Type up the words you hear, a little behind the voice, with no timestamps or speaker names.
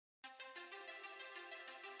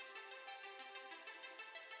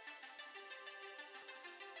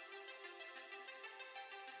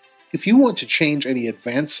If you want to change any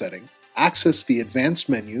advanced setting, access the Advanced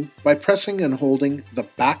menu by pressing and holding the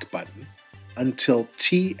back button until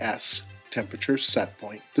TS temperature set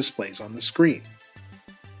point displays on the screen.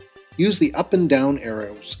 Use the up and down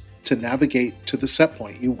arrows to navigate to the set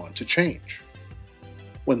point you want to change.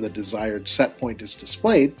 When the desired set point is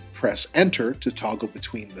displayed, press Enter to toggle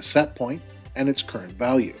between the set point and its current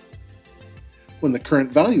value. When the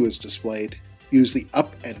current value is displayed, use the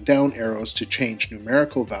up and down arrows to change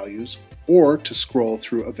numerical values or to scroll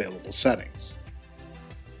through available settings.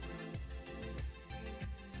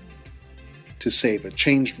 To save a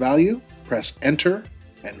changed value, press Enter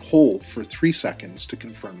and hold for 3 seconds to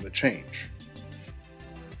confirm the change.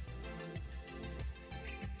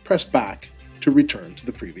 Press back to return to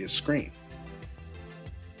the previous screen.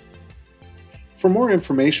 For more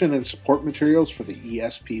information and support materials for the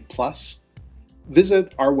ESP Plus,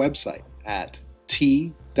 visit our website at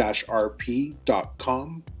t-rp.com/ESP.